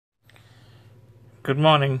Good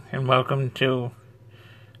morning and welcome to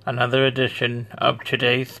another edition of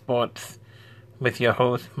Today's Sports with your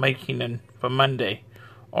host Mike Keenan for Monday,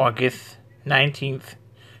 August 19th,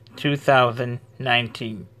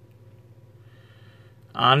 2019.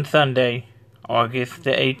 On Sunday, August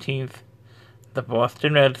the 18th, the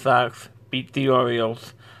Boston Red Sox beat the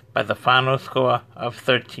Orioles by the final score of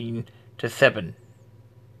 13-7.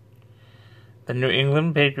 The New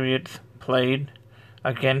England Patriots played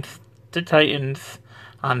against the Titans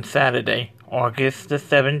on Saturday, August the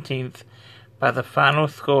 17th, by the final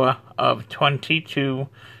score of 22-17.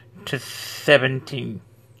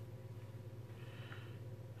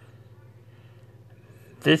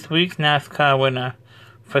 This week's NASCAR winner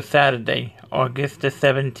for Saturday, August the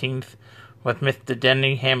 17th, was Mr.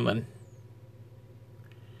 Denny Hamlin.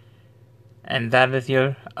 And that is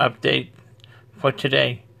your update for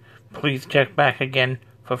today. Please check back again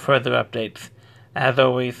for further updates. As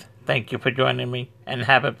always, thank you for joining me, and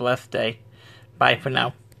have a blessed day. Bye for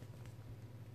now.